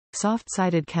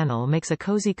Soft-sided kennel makes a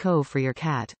cozy cove for your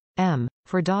cat.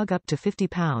 For dog up to 50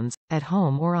 pounds, at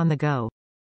home or on the go.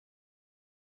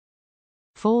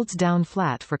 Folds down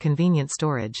flat for convenient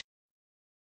storage.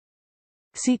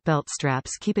 Seatbelt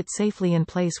straps keep it safely in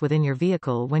place within your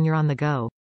vehicle when you're on the go.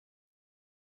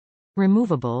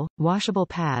 Removable, washable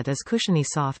pad is cushiony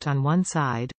soft on one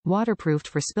side, waterproofed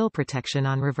for spill protection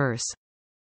on reverse.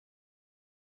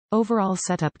 Overall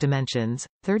setup dimensions,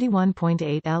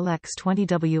 31.8 L x 20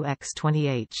 W x 20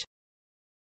 H.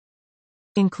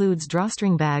 Includes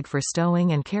drawstring bag for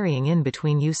stowing and carrying in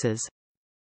between uses.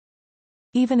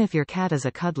 Even if your cat is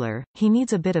a cuddler, he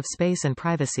needs a bit of space and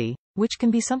privacy, which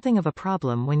can be something of a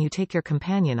problem when you take your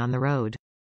companion on the road.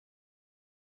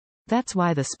 That's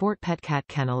why the SportPet Cat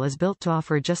Kennel is built to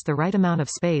offer just the right amount of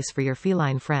space for your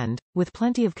feline friend, with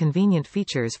plenty of convenient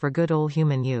features for good old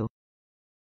human you.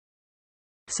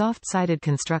 Soft-sided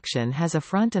construction has a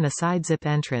front and a side zip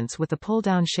entrance with the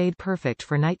pull-down shade perfect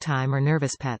for nighttime or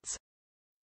nervous pets.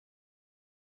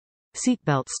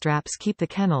 Seatbelt straps keep the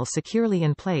kennel securely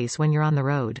in place when you're on the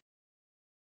road.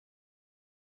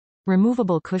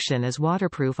 Removable cushion is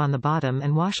waterproof on the bottom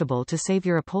and washable to save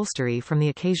your upholstery from the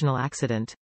occasional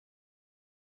accident.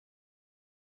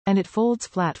 And it folds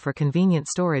flat for convenient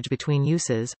storage between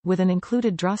uses, with an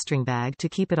included drawstring bag to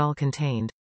keep it all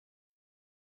contained.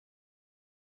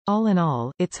 All in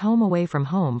all, it's home away from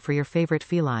home for your favorite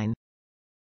feline.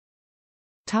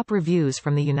 Top reviews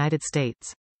from the United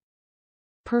States.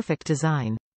 Perfect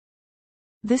design.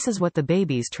 This is what the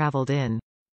babies traveled in.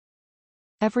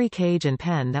 Every cage and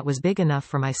pen that was big enough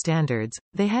for my standards,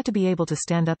 they had to be able to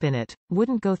stand up in it,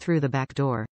 wouldn't go through the back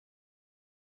door.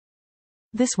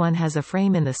 This one has a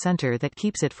frame in the center that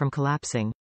keeps it from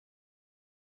collapsing.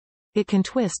 It can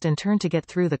twist and turn to get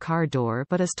through the car door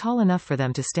but is tall enough for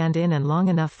them to stand in and long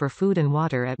enough for food and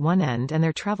water at one end and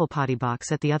their travel potty box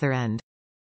at the other end.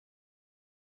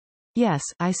 Yes,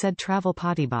 I said travel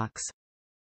potty box.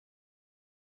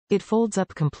 It folds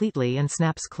up completely and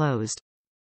snaps closed.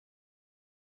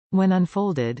 When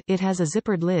unfolded, it has a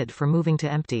zippered lid for moving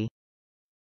to empty.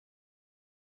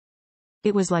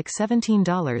 It was like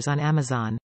 $17 on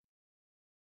Amazon.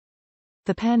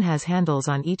 The pen has handles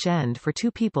on each end for two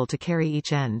people to carry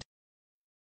each end.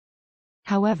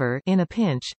 However, in a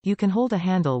pinch, you can hold a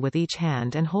handle with each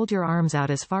hand and hold your arms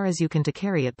out as far as you can to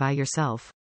carry it by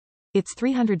yourself. It's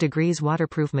 300 degrees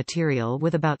waterproof material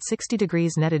with about 60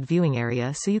 degrees netted viewing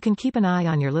area so you can keep an eye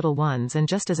on your little ones and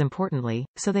just as importantly,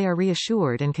 so they are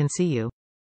reassured and can see you.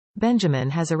 Benjamin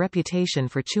has a reputation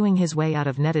for chewing his way out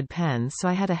of netted pens, so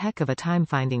I had a heck of a time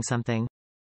finding something.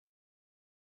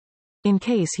 In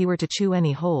case he were to chew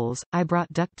any holes, I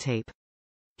brought duct tape.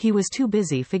 He was too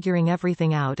busy figuring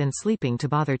everything out and sleeping to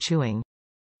bother chewing.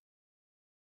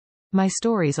 My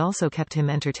stories also kept him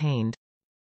entertained.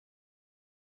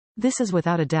 This is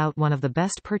without a doubt one of the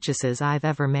best purchases I've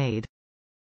ever made.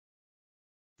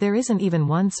 There isn't even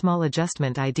one small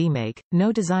adjustment I'd make,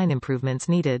 no design improvements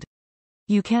needed.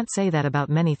 You can't say that about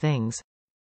many things.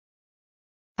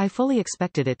 I fully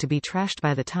expected it to be trashed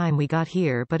by the time we got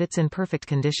here, but it's in perfect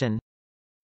condition.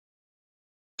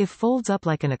 It folds up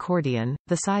like an accordion,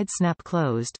 the sides snap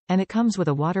closed, and it comes with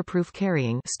a waterproof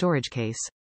carrying storage case.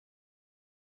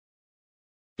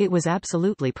 It was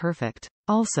absolutely perfect.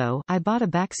 Also, I bought a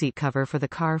backseat cover for the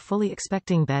car fully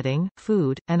expecting bedding,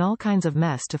 food, and all kinds of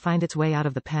mess to find its way out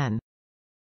of the pen.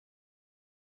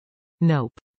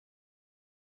 Nope.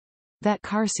 That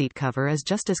car seat cover is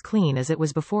just as clean as it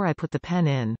was before I put the pen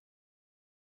in.